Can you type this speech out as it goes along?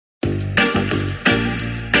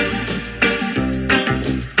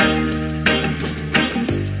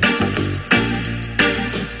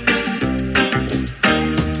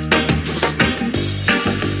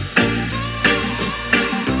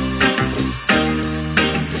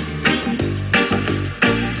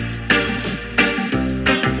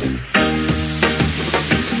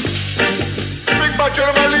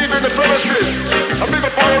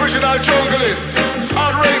original junglists,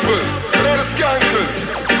 hard ravers, and all the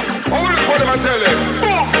skankers. I will put them and tell them,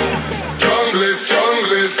 boom! Junglist,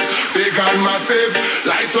 junglist, big and massive.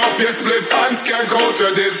 Light up your spliff and skank out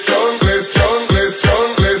to this. Junglist, junglist,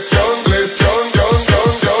 junglist, junglist, jung.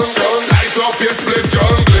 Light up your spliff,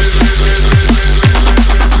 junglist.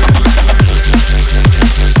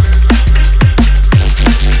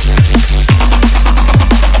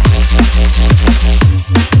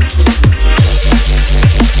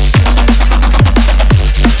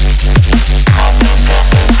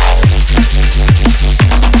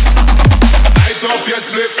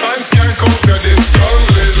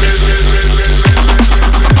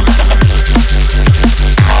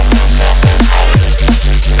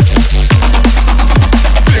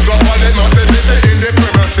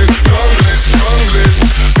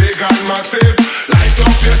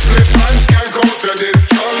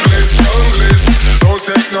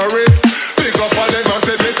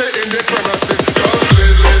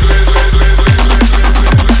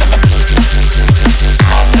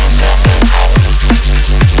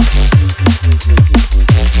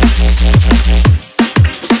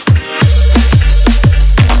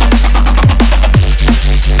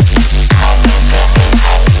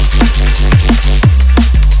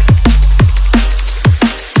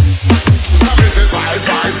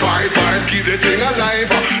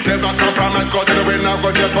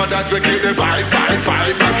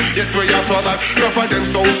 Yes, we are so that enough of them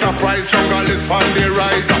so surprised. Junglist on the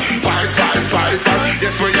rise. Fight.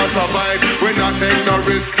 Yes, we are survive. We not take no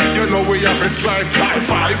risk. You know we have to strike.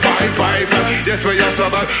 Fight. Yes, we are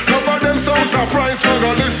survive. Enough of them so surprised.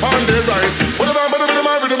 Junglist on the rise. What about the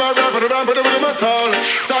tall?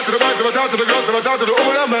 Talk to the boys, talk to the girls, talk to the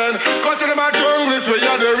older men. Go to the junglist, we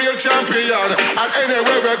are the real champion. And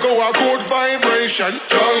anywhere we go, a good vibration.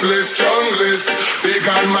 Junglist, big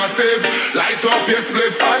and massive. Light up your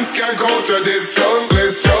spliff and skank out to this.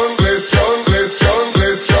 Junglist, jung.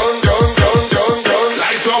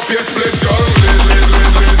 Light up your spliff,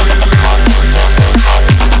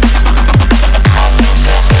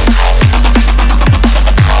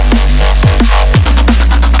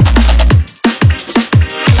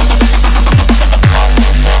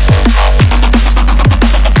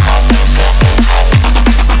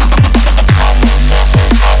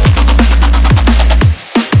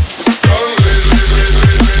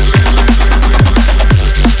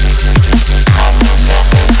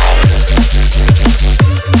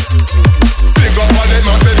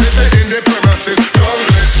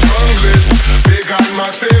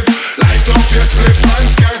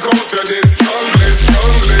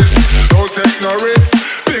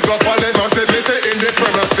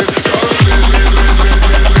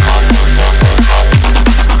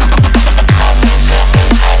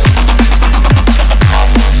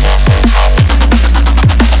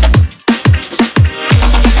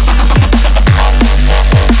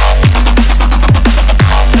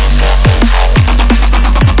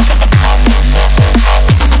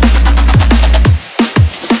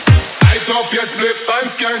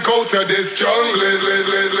 Skank out to this junglist.